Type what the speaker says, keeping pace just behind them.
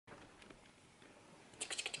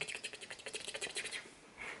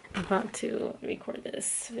about to record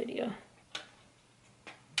this video.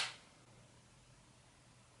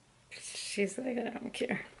 She's like, I don't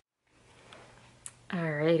care.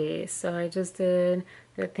 Alrighty, so I just did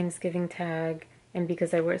the Thanksgiving tag, and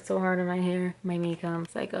because I worked so hard on my hair, my makeup,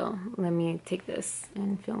 it's like, oh, let me take this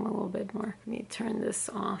and film a little bit more. Let me turn this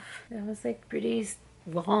off. That was like pretty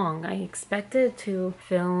long. I expected to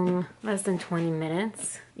film less than 20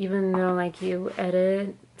 minutes. Even though like you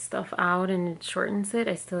edit stuff out and it shortens it,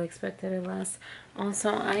 I still expected it less.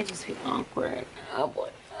 Also, I just feel awkward. Oh boy.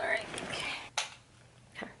 Alright, okay.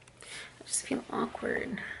 I just feel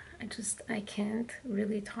awkward. I can't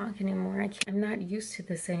really talk anymore. I'm not used to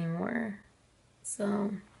this anymore.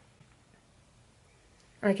 So,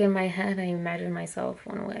 like in my head, I imagine myself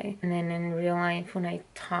one way. And then in real life, when I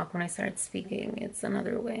talk, when I start speaking, it's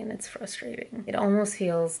another way and it's frustrating. It almost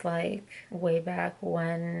feels like way back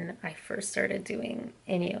when I first started doing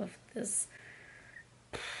any of this.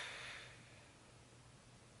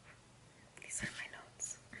 These are my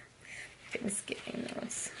notes. Thanksgiving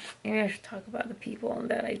notes. Maybe I should talk about the people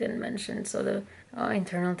that I didn't mention. So the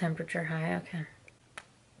internal temperature high. Okay.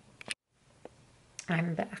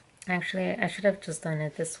 I'm back. Actually, I should have just done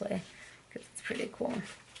it this way because it's pretty cool.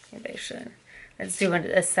 Maybe I should. Let's do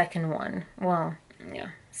a second one. Well, yeah.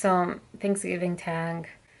 So, Thanksgiving tag.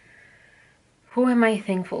 Who am I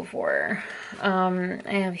thankful for? I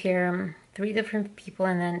have here 3 different people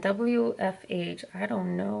and then WFH. I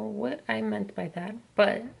don't know what I meant by that.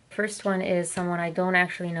 But first one is someone I don't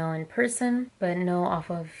actually know in person, but know off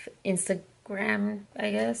of Instagram,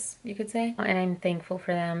 I guess you could say. And I'm thankful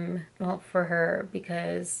for them, well, for her,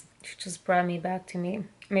 because she just brought me back to me.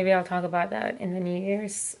 Maybe I'll talk about that in the New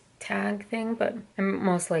Year's tag thing, but I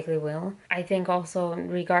most likely will. I think also,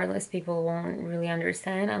 regardless, people won't really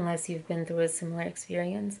understand unless you've been through a similar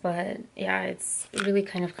experience. But yeah, it's really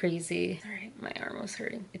kind of crazy. Sorry, my arm was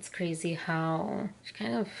hurting. It's crazy how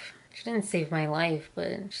she didn't save my life,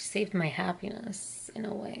 but she saved my happiness in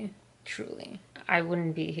a way. Truly. I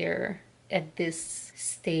wouldn't be here at this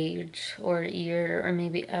stage or year or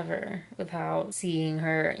maybe ever without seeing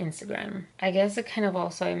her Instagram. I guess it kind of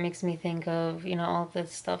also it makes me think of, you know, all the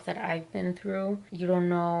stuff that I've been through. You don't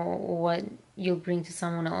know what you'll bring to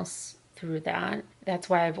someone else through that. That's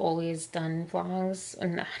why I've always done vlogs,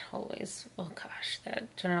 and not always, oh gosh,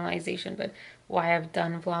 that generalization, but why I've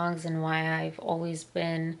done vlogs and why I've always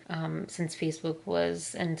been, since Facebook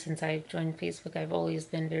was, and since I've joined Facebook, I've always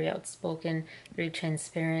been very outspoken, very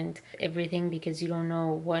transparent, everything, because you don't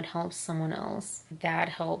know what helps someone else. That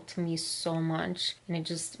helped me so much, and it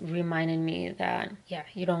just reminded me that, yeah,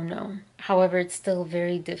 you don't know. However, it's still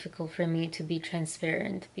very difficult for me to be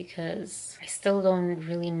transparent because I still don't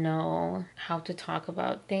really know how to talk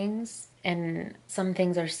about things. And some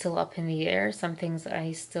things are still up in the air. Some things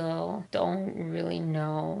I still don't really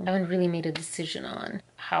know. I haven't really made a decision on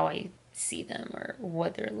how I see them or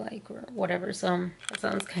what they're like or whatever. So that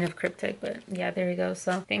sounds kind of cryptic, but yeah, there you go.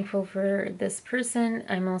 So thankful for this person.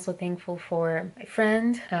 I'm also thankful for my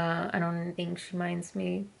friend. I don't think she minds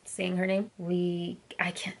me saying her name.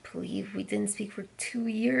 I can't believe we didn't speak for 2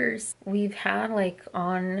 years. We've had like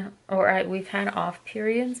we've had off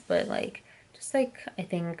periods, but like just like I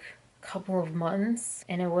think couple of months,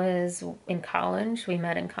 and it was in college. We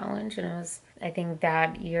met in college, and it was, I think,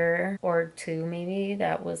 that year or 2 maybe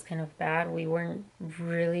that was kind of bad. We weren't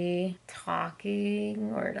really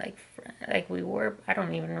talking, or like we were, I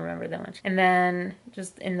don't even remember that much. And then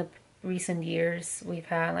just in the recent years we've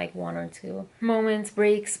had like 1 or 2 moments,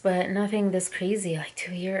 breaks, but nothing this crazy like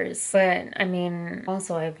 2 years. But I mean,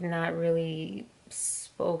 also I've not really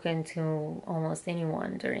spoken to almost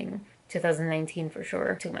anyone during 2019 for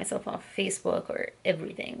sure. Took myself off Facebook or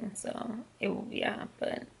everything. So yeah,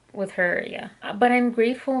 but with her, yeah. But I'm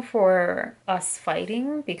grateful for us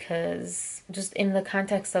fighting because just in the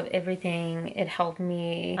context of everything, it helped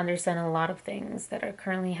me understand a lot of things that are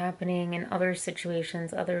currently happening in other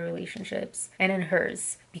situations, other relationships, and in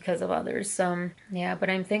hers because of others. So yeah, but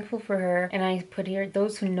I'm thankful for her. And I put here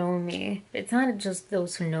those who know me. It's not just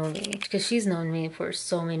those who know me, because she's known me for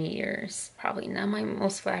so many years. Probably not my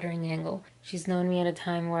most flattering angle. She's known me at a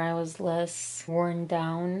time where I was less worn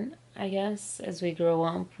down, I guess. As we grow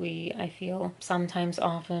up, I feel, sometimes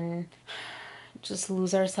often just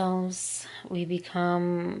lose ourselves. We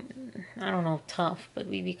become, I don't know, tough, but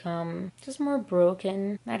we become just more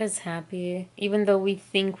broken, not as happy, even though we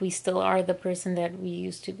think we still are the person that we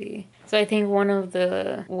used to be. So I think one of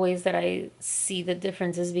the ways that I see the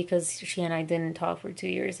difference is because she and I didn't talk for 2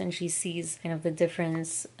 years, and she sees kind of the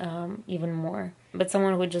difference even more. But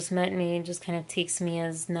someone who just met me just kind of takes me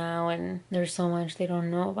as now, and there's so much they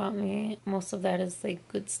don't know about me. Most of that is like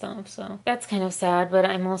good stuff, so that's kind of sad. But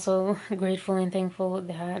I'm also grateful and thankful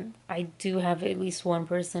that I do have at least one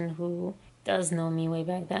person who does know me way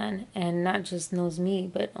back then, and not just knows me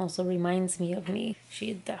but also reminds me of me.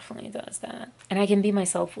 She definitely does that, and I can be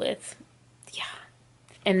myself with. Yeah.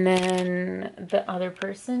 And then the other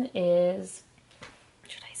person is,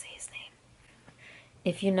 should I say his name?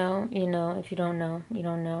 If you know, you know. If you don't know, you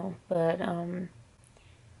don't know. But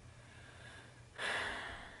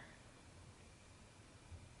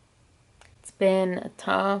it's been a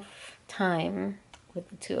tough time with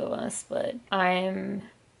the two of us, but I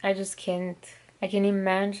just can't, I can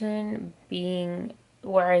imagine being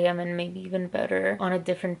where I am and maybe even better on a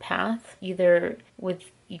different path, either with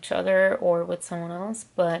each other or with someone else,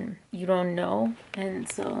 but you don't know. And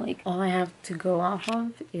so, like, all I have to go off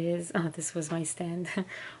of is, oh, this was my stand.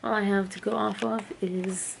 All I have to go off of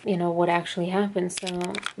is, you know, what actually happened.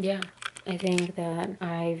 So, yeah. I think that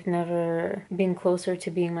I've never been closer to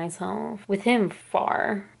being myself. With him,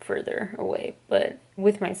 far further away, but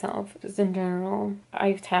with myself, just in general,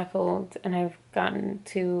 I've tackled and I've gotten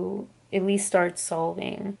to at least start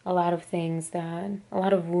solving a lot of things, that a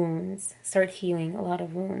lot of wounds, start healing a lot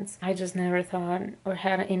of wounds. I just never thought or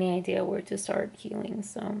had any idea where to start healing.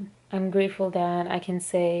 So I'm grateful that I can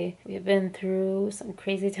say we've been through some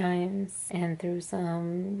crazy times and through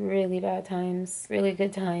some really bad times, really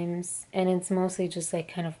good times, and it's mostly just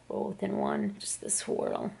like kind of both in one, just this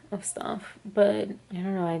swirl of stuff. But I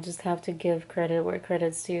don't know, I just have to give credit where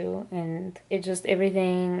credit's due, and it just,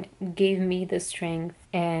 everything gave me the strength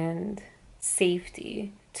and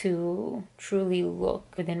safety to truly look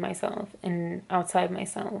within myself and outside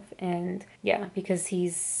myself. And yeah, because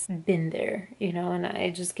he's been there, you know, and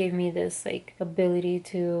it just gave me this like ability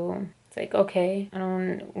to, it's like, okay, I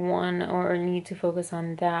don't want or need to focus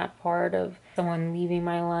on that part of someone leaving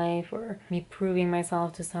my life or me proving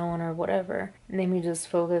myself to someone or whatever. Let me just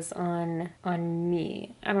focus on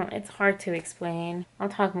me. I don't, it's hard to explain. I'll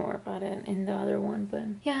talk more about it in the other one, but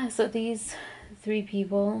yeah, so these three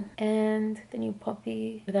people and the new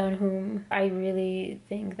puppy, without whom I really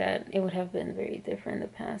think that it would have been very different the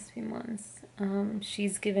past few months.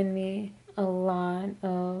 She's given me a lot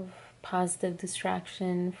of positive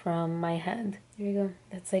distraction from my head. There you go.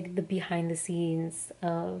 That's like the behind the scenes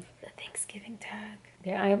of the Thanksgiving tag.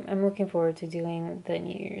 Yeah, I'm looking forward to doing the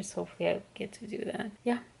New Year's. Hopefully I get to do that.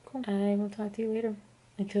 Yeah, cool. I will talk to you later.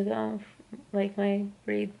 I took off like my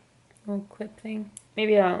braid little clip thing.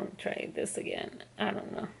 Maybe I'll try this again. I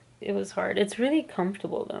don't know. It was hard. It's really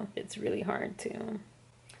comfortable though. It's really hard to.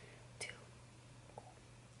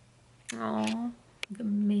 Oh, the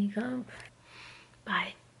makeup.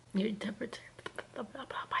 Bye. Your temperature.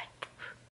 Bye.